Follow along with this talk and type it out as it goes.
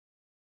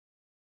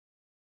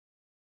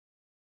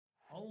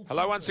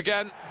Hello once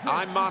again,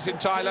 I'm Martin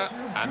Tyler,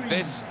 and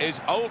this is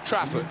Old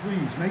Trafford.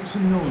 Please make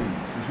some noise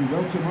as we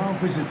welcome our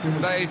visitors.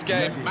 Today's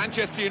game,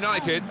 Manchester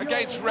United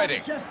against Reading.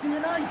 Manchester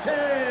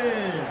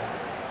United!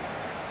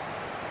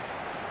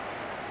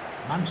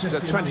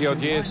 It's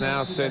 20-odd years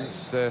now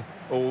since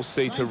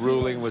all-seater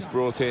ruling was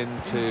brought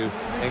into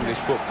English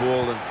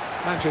football, and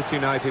Manchester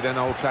United and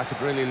Old Trafford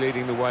really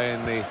leading the way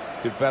in the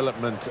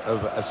development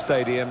of a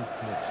stadium.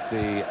 It's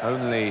the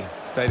only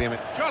stadium...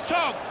 Shot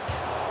on!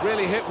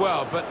 Really hit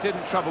well, but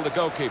didn't trouble the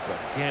goalkeeper.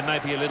 Yeah,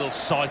 maybe a little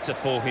sighter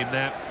for him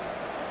now.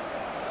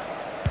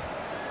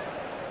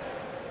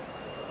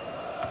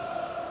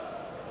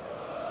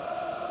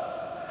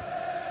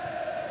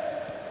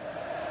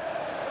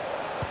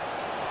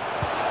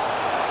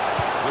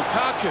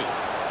 Lukaku.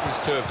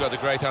 These two have got a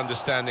great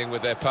understanding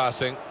with their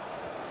passing.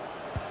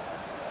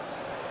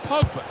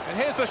 Pogba, and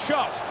here's the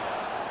shot.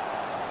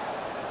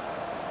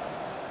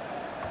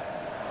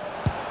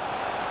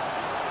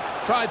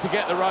 Tried to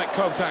get the right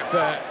contact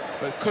there,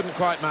 but couldn't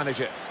quite manage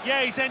it.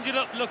 Yeah, he's ended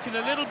up looking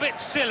a little bit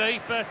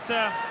silly, but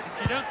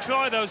if you don't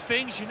try those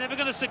things, you're never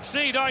going to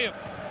succeed, are you?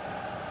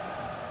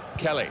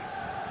 Kelly.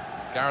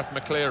 Gareth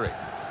McCleary.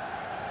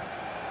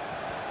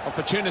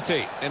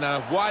 Opportunity in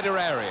a wider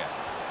area.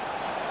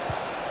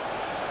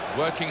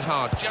 Working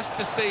hard just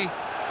to see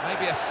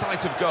maybe a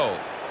sight of goal.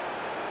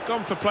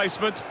 Gone for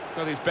placement,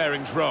 got his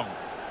bearings wrong.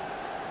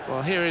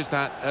 Well, here is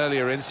that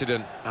earlier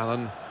incident,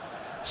 Alan.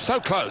 So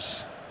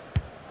close.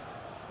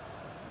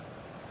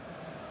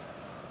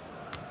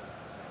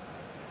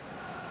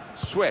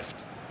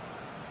 Swift.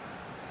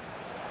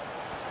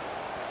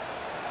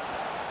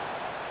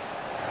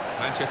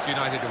 Manchester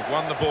United have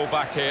won the ball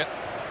back here.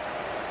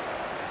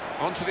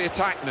 On to the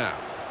attack now.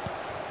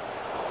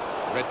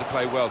 Read the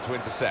play well to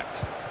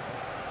intercept.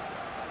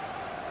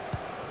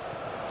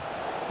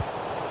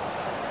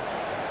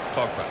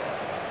 Pogba.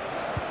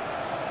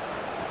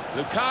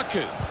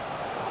 Lukaku.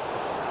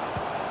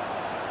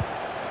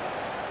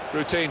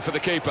 Routine for the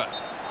keeper.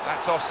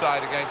 That's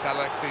offside against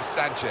Alexis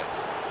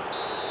Sanchez.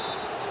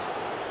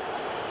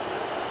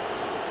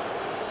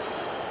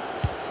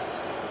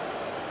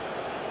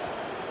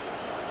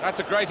 That's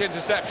a great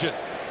interception.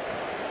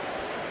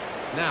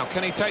 Now,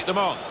 can he take them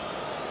on?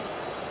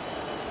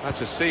 That's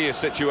a serious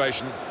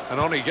situation, and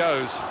on he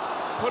goes.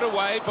 Put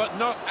away, but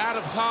not out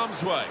of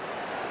harm's way.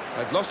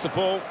 They've lost the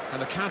ball,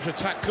 and the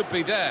counter-attack could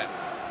be there.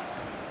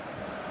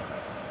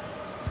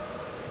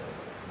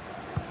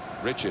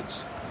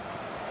 Richards.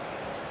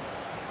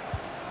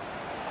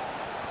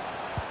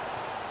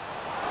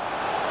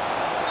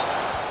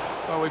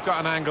 Well, we've got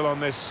an angle on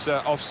this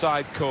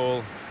offside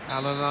call,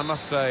 Alan, and I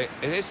must say,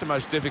 it is the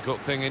most difficult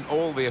thing in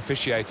all the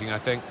officiating, I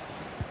think.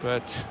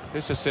 But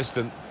this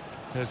assistant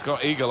has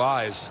got eagle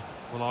eyes.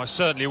 Well, I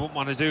certainly wouldn't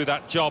want to do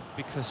that job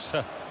because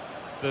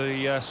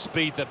the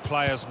speed that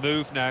players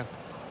move now,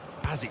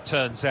 as it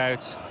turns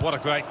out, what a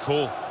great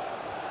call.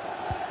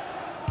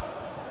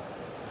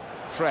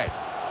 Fred.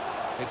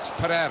 It's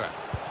Pereira.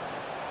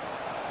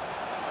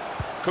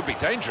 Could be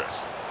dangerous.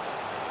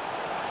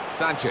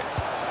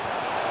 Sanchez.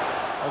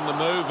 On the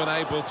move and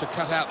able to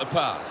cut out the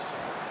pass.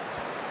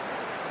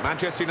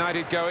 Manchester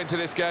United go into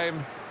this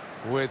game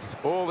with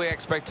all the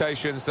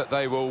expectations that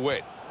they will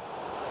win.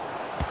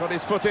 Got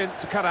his foot in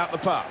to cut out the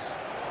pass.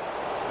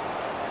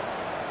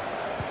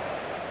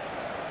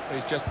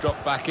 He's just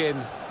dropped back in,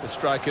 the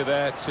striker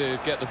there, to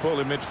get the ball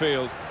in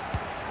midfield.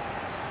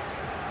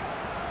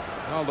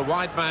 Well, the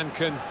wide man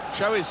can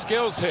show his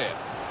skills here.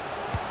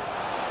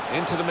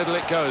 Into the middle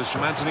it goes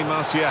from Anthony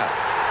Martial.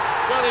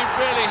 Well, he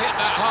really hit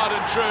that hard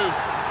and true,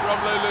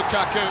 Romelu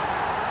Lukaku,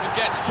 and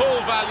gets full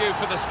value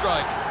for the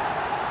strike.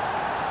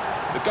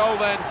 The goal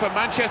then for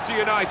Manchester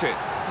United.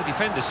 The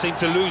defenders seem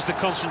to lose the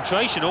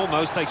concentration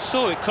almost. They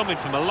saw it coming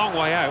from a long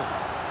way out.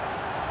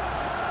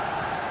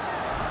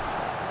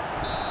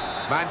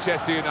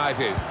 Manchester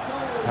United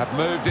have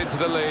moved into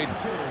the lead,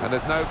 and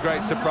there's no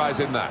great surprise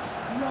in that.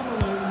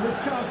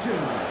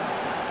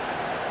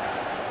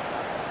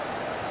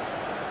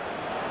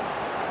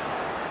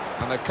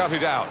 And they've cut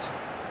it out.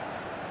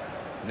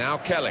 Now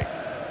Kelly.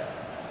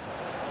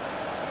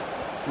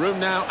 Room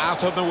now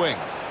out on the wing.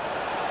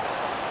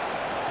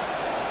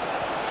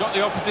 Got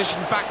the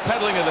opposition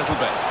backpedaling a little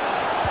bit.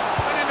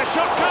 And in the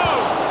shot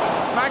goal!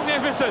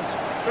 Magnificent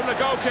from the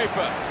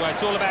goalkeeper. Well,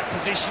 it's all about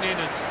positioning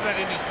and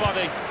spreading his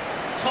body.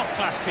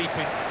 Top-class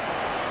keeping.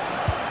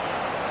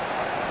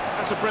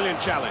 That's a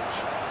brilliant challenge.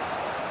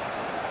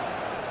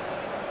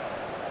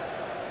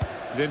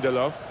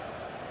 Lindelof.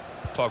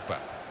 Pogba.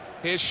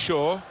 Here's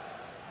Shaw.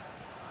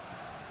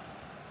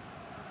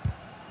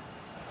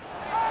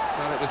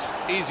 Well, it was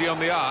easy on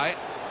the eye,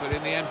 but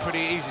in the end pretty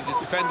easy to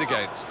defend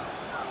against.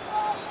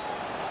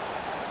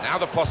 Now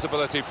the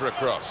possibility for a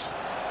cross.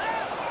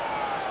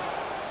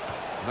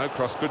 No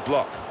cross, good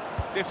block.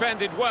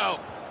 Defended well.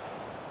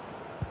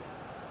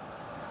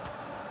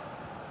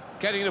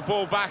 Getting the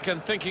ball back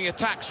and thinking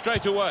attack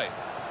straight away.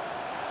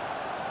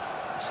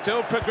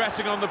 Still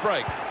progressing on the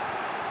break.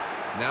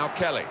 Now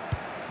Kelly.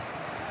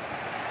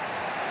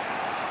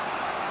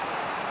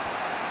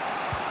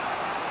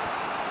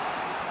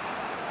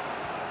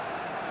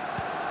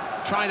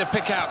 trying to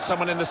pick out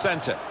someone in the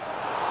centre.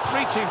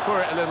 Reaching for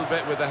it a little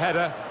bit with the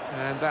header,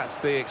 and that's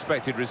the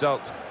expected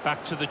result.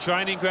 Back to the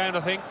training ground, I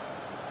think.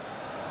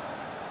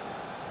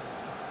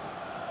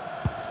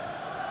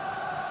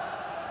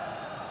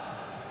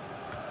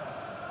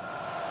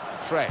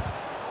 Fred.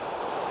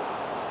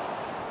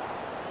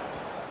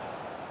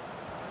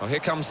 Well, here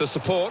comes the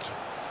support.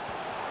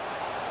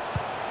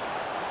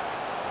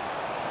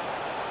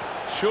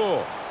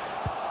 Shaw.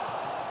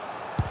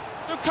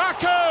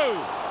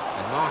 Lukaku!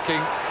 And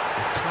marking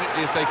as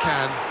tightly as they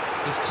can.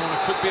 This corner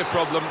could be a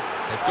problem.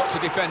 They've got to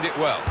defend it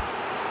well.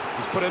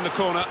 He's put in the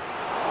corner.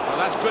 Well,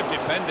 that's good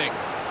defending.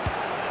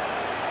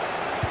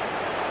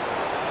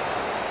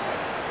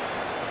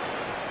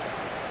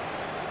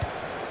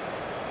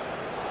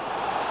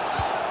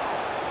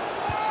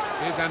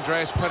 Here's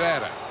Andreas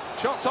Pereira.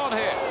 Shots on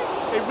here.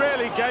 He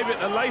really gave it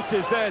the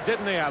laces there,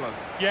 didn't he, Alan?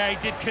 Yeah,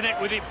 he did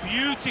connect with it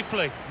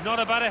beautifully. Not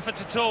a bad effort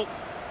at all.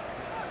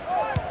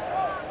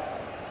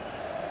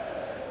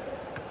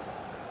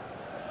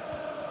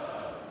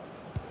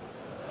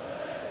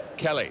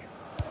 Kelly.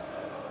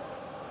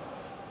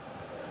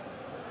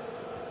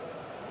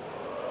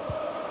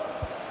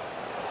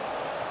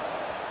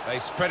 They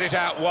spread it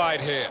out wide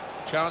here.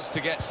 Chance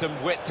to get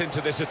some width into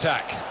this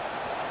attack.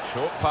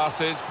 Short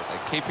passes, but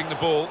they're keeping the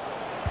ball.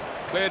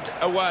 Cleared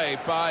away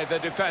by the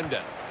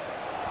defender.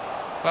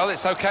 Well,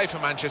 it's okay for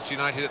Manchester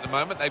United at the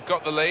moment. They've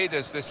got the lead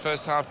as this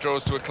first half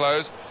draws to a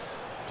close,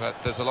 but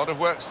there's a lot of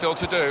work still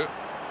to do.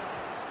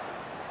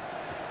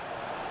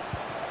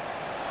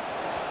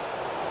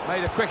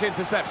 Made a quick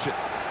interception.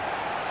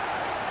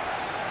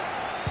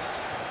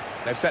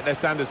 They've set their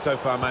standards so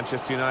far,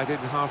 Manchester United.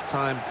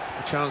 Half-time,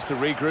 a chance to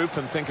regroup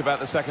and think about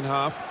the second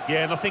half.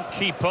 Yeah, and I think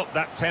keep up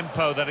that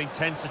tempo, that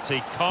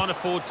intensity. Can't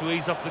afford to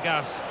ease off the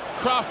gas.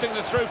 Crafting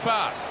the through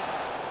pass.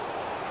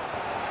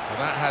 Well,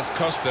 that has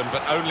cost them,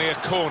 but only a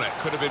corner.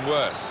 Could have been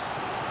worse.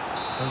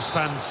 Those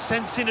fans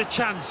sensing a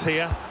chance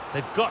here.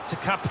 They've got to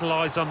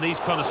capitalise on these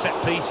kind of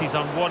set pieces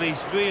on what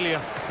is really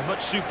a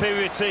much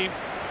superior team.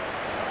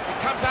 It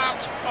comes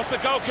out off the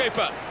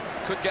goalkeeper.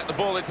 Could get the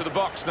ball into the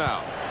box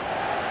now.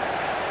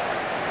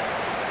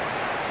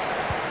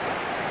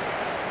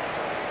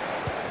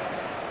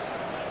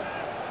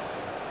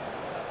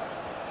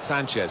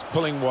 Sanchez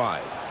pulling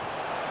wide.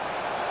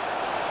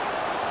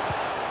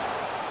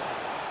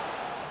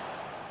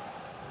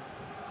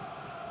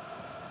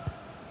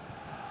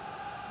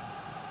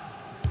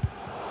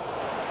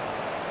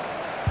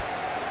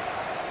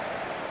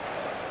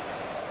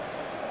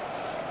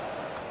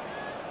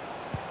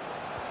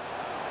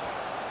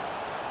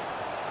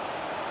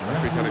 The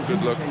referee's had a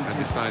good look and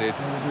decided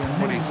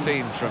what he's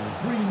seen from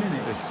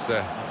this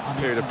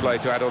period of play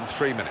to add on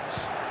 3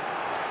 minutes.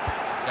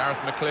 Gareth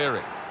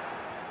McCleary.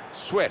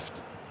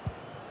 Swift.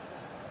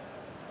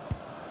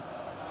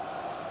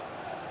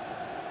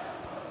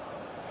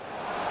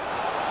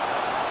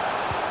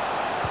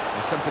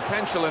 There's some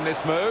potential in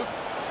this move.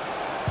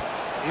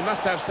 He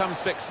must have some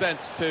sixth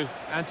sense to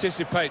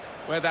anticipate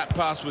where that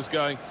pass was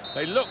going.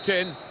 They looked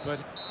in, but...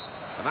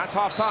 And that's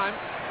half-time.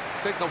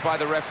 Signalled by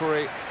the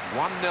referee.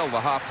 1-0 the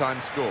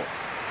half-time score.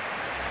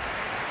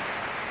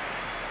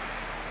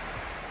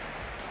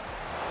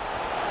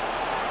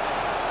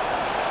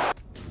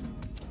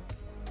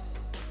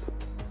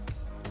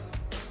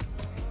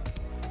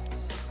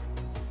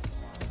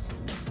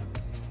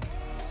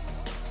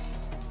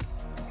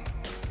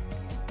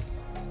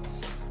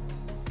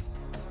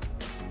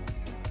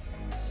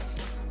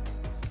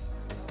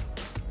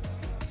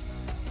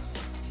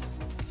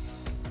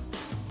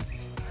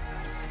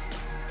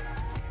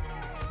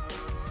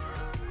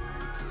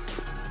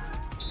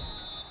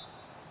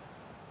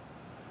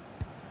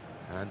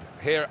 And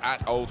here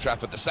at Old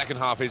Trafford, the second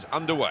half is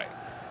underway.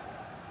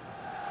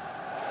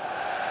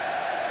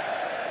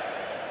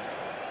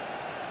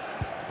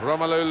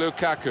 Romelu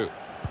Lukaku.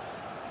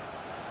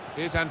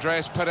 Here's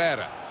Andreas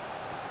Pereira.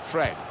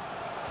 Fred.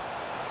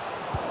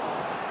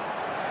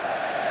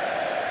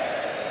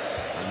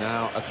 And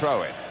now a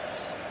throw-in.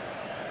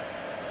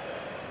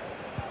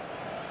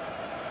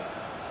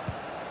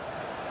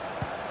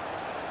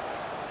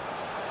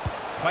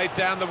 Played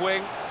down the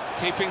wing,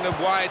 keeping the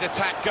wide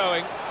attack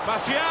going.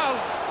 Martial,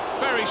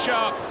 very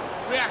sharp,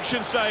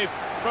 reaction save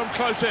from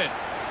close in.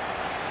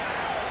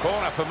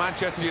 Corner for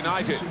Manchester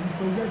United.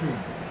 For Reading,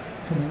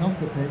 coming off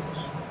the pitch,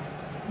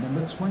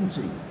 number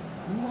 20,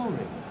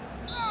 Laurie,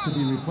 to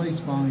be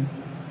replaced by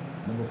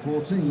number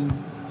 14,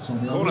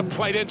 Samuel. Corner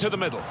played into the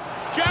middle.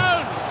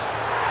 Jones!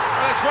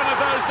 Well, it's one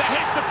of those that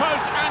hits the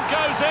post and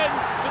goes in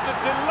to the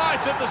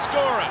delight of the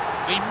scorer.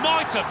 He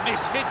might have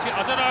mishit it,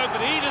 I don't know,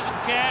 but he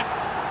doesn't care.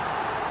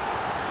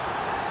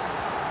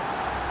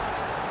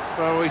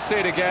 Well, we see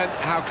it again,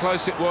 how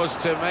close it was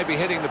to maybe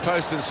hitting the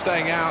post and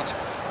staying out,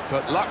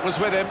 but luck was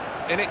with him.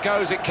 In it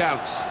goes, it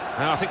counts.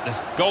 Now, I think the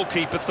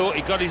goalkeeper thought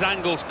he got his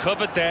angles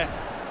covered there,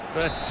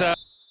 but...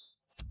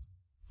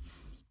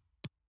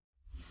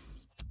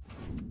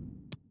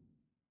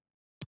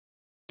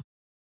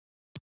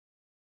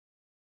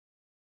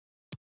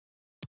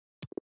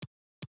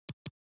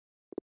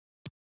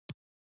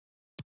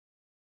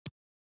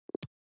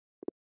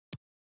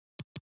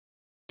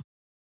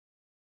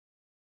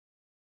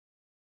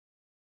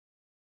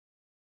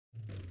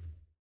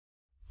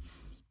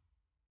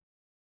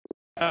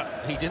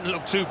 He didn't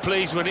look too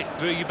pleased when it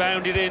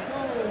rebounded in.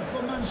 Goal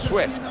for Manchester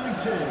Swift.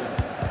 United.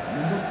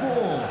 Number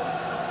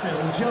 4,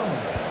 Phil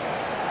Jones.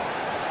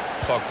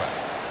 Pogba.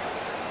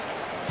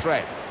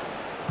 Fred.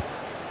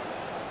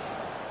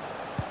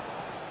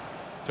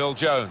 Phil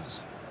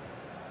Jones.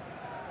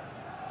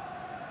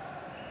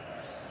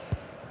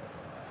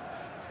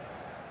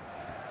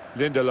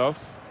 Lindelof.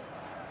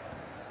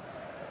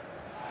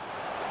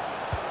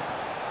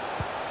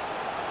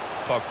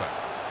 Pogba.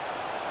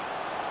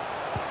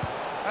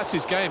 That's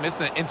his game,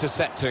 isn't it?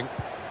 Intercepting.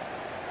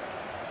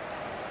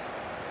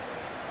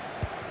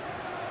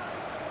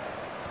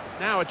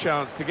 Now a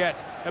chance to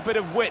get a bit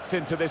of width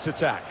into this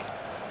attack.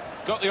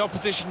 Got the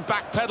opposition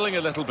backpedaling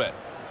a little bit.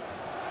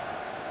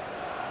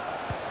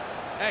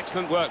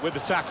 Excellent work with the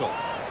tackle.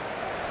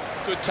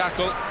 Good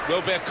tackle.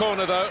 Will be a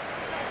corner, though.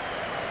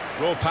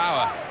 Raw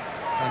power.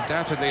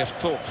 Undoubtedly a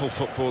thoughtful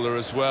footballer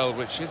as well,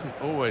 which isn't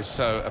always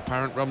so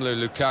apparent.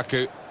 Romelu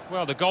Lukaku.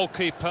 Well, the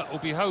goalkeeper will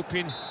be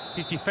hoping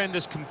his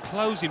defenders can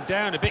close him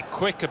down a bit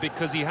quicker,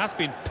 because he has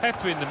been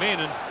peppering them in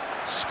and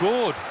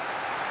scored.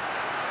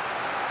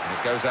 And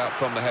it goes out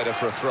from the header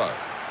for a throw.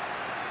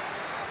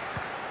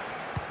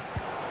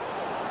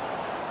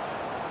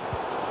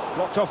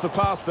 Blocked off the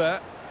pass there.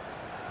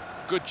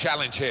 Good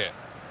challenge here.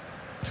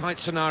 Tight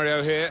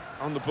scenario here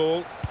on the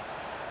ball.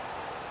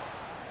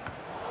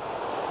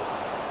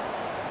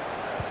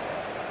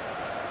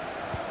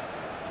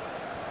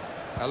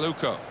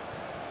 Aluko.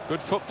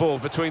 Good football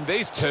between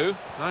these two.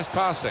 Nice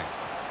passing.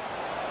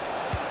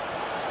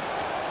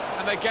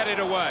 And they get it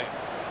away.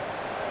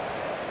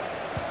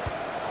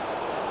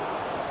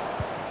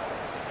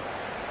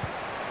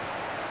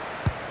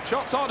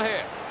 Shots on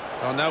here.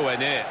 Oh, nowhere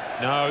near.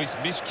 No, he's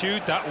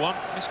miscued that one.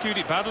 Miscued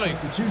it badly.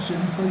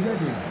 Substitution for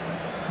Reading.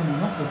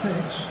 Coming off the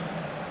pitch,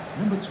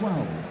 number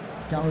 12,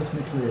 Gareth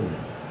McCreary.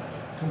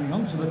 Coming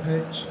onto the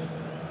pitch,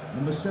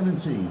 number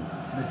 17,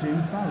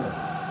 Nadeem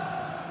Barrett.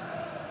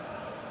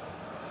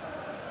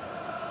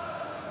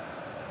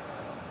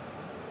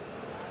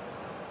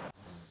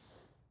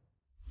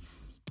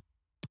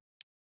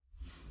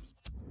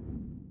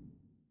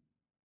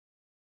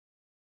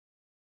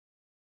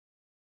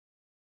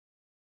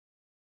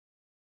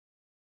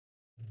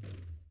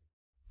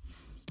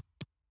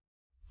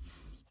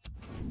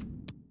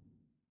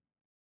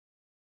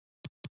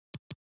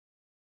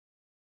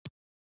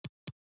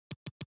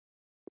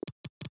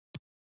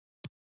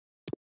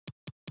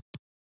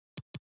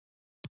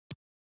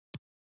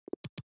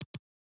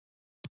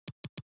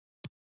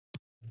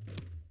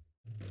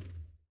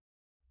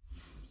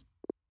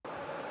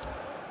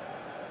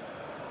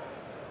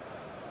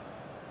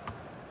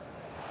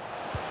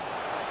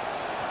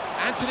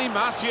 Anthony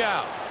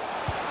Martial.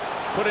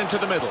 Put into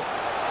the middle.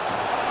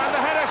 And the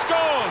header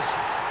scores!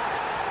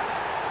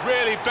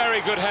 Really very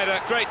good header,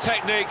 great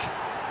technique,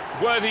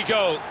 worthy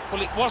goal.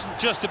 Well, it wasn't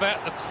just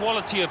about the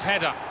quality of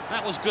header.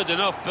 That was good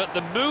enough, but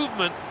the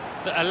movement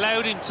that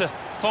allowed him to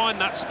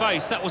find that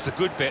space, that was the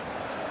good bit.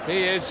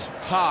 He is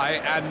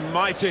high and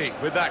mighty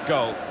with that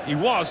goal. He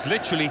was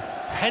literally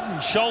head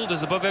and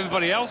shoulders above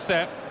everybody else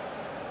there.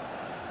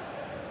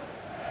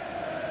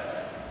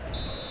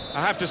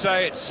 I have to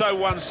say it's so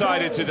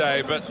one-sided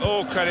today, but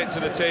all credit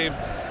to the team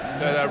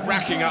that are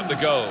racking up the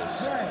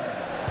goals.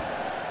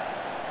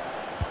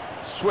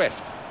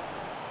 Swift.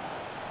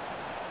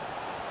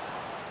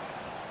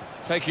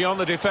 Taking on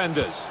the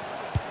defenders.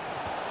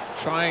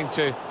 Trying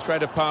to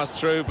thread a pass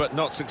through, but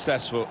not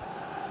successful.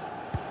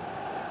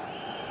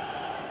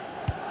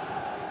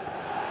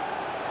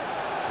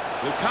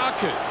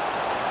 Lukaku.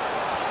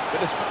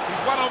 He's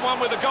one-on-one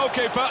with the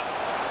goalkeeper.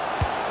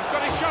 He's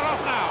got his shot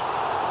off now.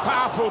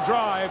 Powerful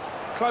drive,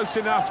 close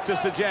enough to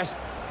suggest,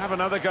 have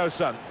another go,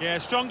 son. Yeah,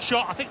 strong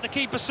shot. I think the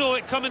keeper saw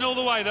it coming all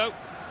the way, though.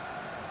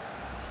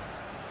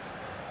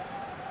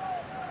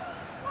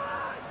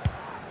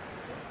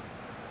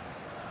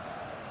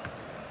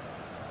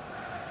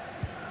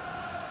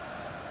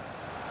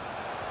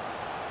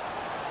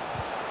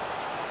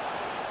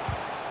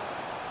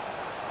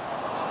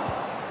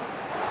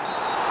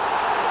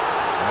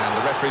 And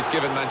the referee's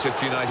given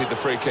Manchester United the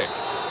free kick.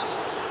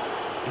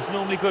 He's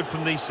normally good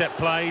from these set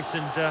plays,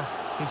 and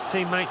his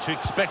teammates are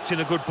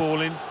expecting a good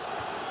ball in.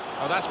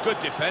 Oh, that's good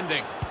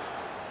defending.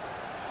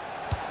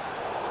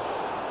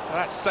 Well,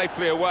 that's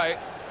safely away.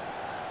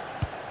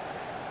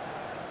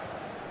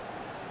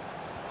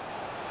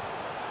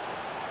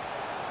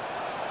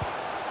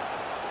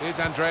 Here's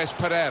Andreas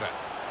Pereira.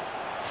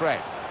 Fred.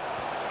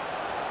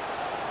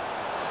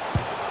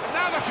 And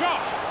now the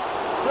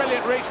shot!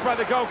 Brilliant reach by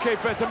the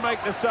goalkeeper to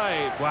make the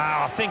save.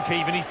 Wow, I think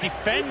even his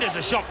defenders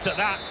are shocked at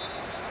that.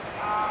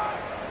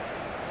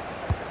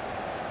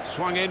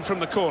 Swung in from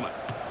the corner.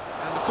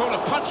 And the corner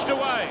punched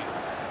away.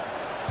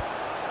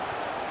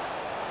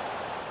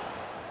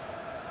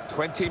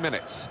 20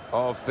 minutes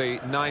of the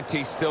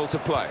 90 still to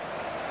play.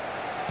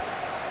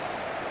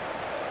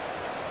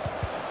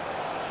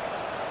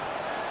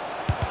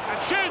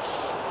 And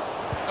shoots!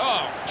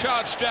 Oh,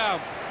 charged down.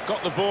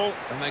 Got the ball,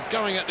 and they're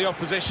going at the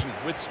opposition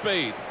with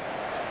speed.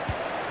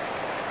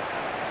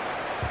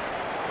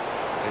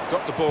 It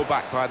got the ball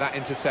back by that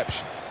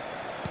interception.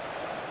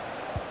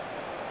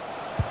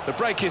 The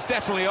break is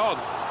definitely on.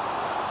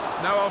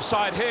 No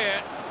offside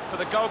here for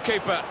the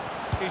goalkeeper.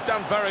 He's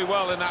done very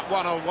well in that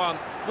one-on-one.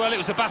 Well, it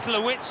was a battle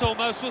of wits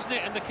almost, wasn't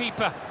it? And the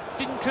keeper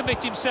didn't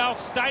commit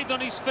himself, stayed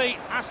on his feet,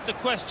 asked the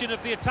question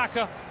of the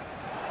attacker.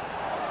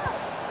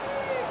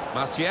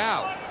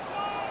 Martial.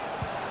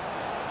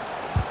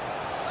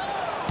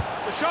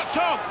 The shot's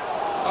on.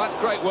 Oh, that's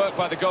great work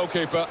by the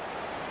goalkeeper.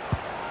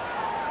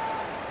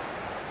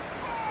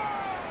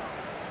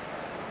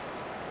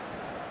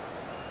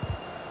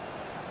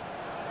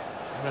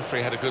 The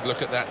referee had a good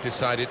look at that,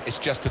 decided it's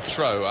just a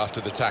throw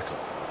after the tackle.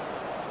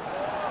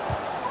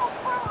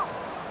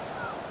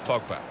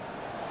 Pogba.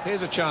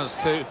 Here's a chance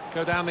to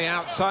go down the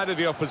outside of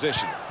the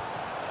opposition.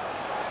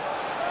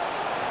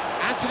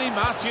 Anthony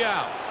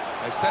Martial.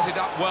 They've set it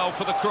up well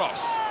for the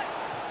cross.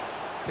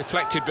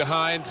 Deflected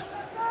behind.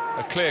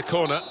 A clear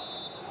corner.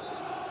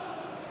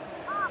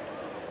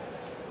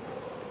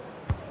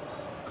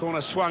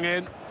 Corner swung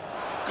in.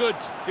 Good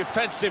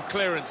defensive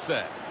clearance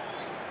there.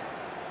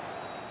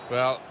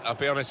 Well, I'll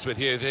be honest with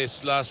you,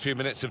 this last few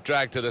minutes have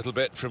dragged a little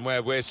bit from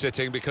where we're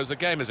sitting because the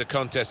game as a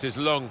contest is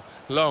long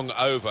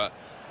over.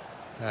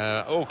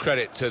 All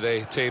credit to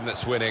the team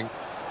that's winning.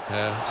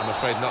 I'm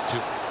afraid not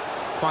to.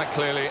 Quite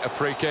clearly a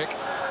free kick.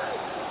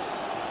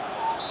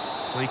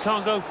 Well, he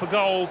can't go for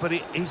goal, but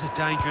it is a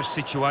dangerous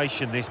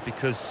situation, this,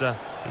 because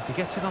if he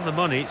gets it on the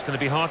money, it's going to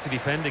be hard to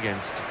defend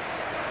against.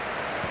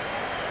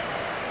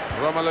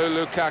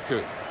 Romelu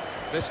Lukaku.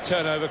 This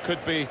turnover could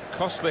be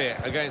costly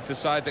against a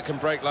side that can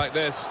break like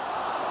this.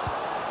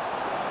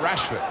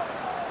 Rashford.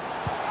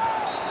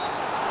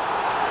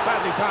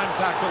 Badly timed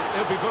tackle,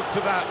 he'll be booked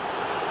for that.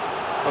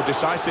 Oh,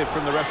 decisive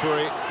from the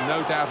referee,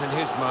 no doubt in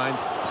his mind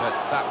that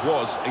that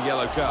was a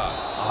yellow card.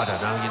 I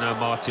don't know, you know,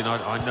 Martin,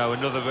 I know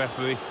another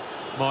referee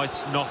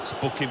might not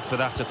book him for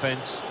that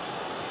offence.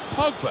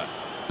 Pogba.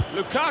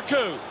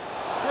 Lukaku.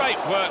 Great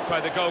work by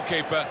the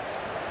goalkeeper.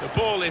 The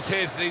ball is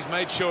his and he's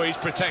made sure he's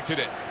protected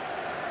it.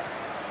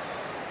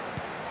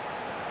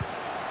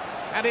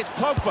 And it's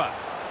Pogba.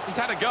 He's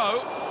had a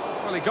go.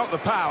 Well, he got the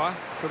power.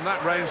 From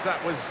that range,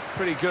 that was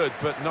pretty good,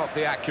 but not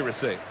the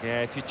accuracy.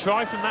 Yeah, if you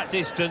try from that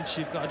distance,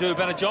 you've got to do a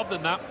better job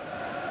than that.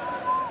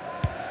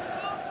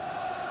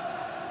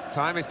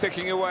 Time is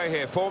ticking away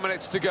here, 4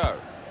 minutes to go.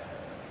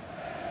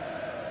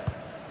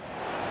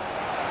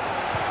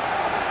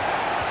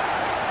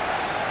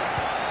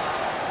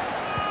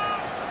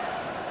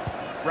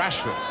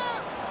 Rashford.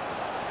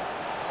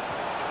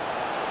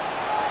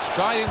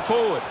 Striding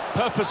forward,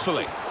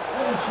 purposefully.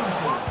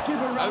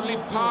 Only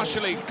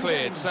partially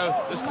cleared, so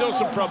there's still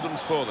some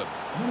problems for them.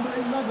 Number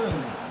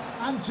 11,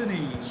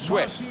 Anthony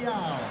Swift.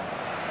 Martial.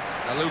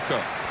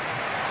 Aluko.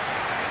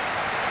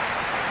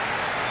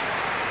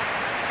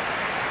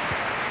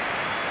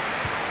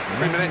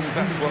 Three minutes,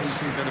 that's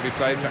what's going to be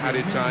played for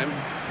added time.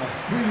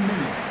 3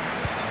 minutes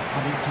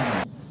added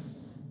time.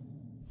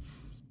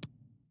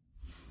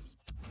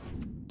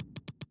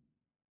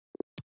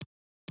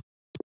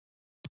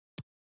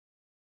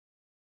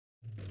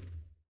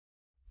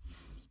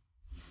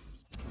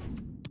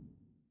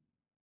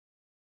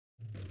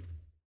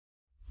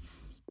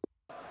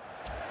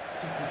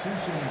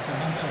 Substitution for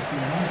Manchester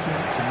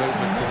United. Some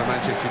movement from the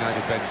Manchester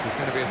United bench. There's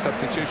going to be a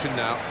substitution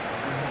now.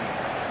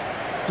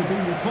 To be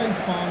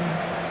replaced by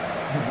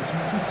number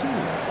 22,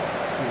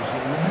 Sergio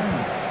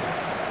Romero.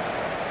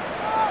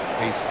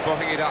 He's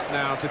spotting it up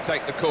now to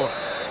take the corner.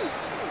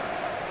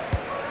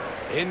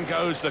 In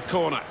goes the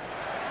corner.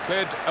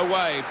 Cleared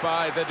away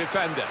by the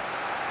defender.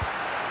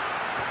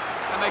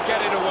 And they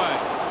get it away.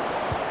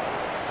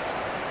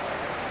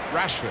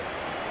 Rashford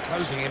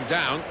closing him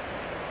down.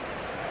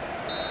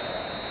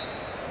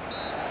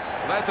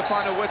 There's the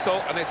final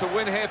whistle, and it's a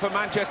win here for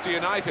Manchester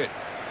United.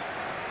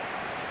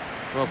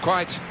 Well,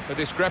 quite a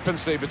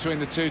discrepancy between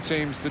the two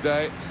teams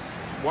today.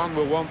 One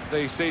will want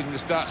the season to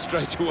start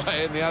straight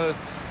away, and the other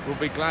will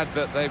be glad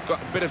that they've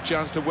got a bit of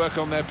chance to work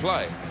on their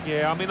play.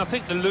 Yeah, I mean, I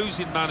think the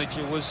losing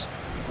manager was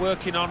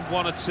working on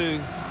one or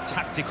two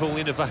tactical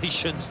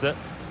innovations that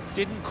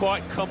didn't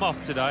quite come off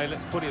today,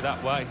 let's put it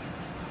that way.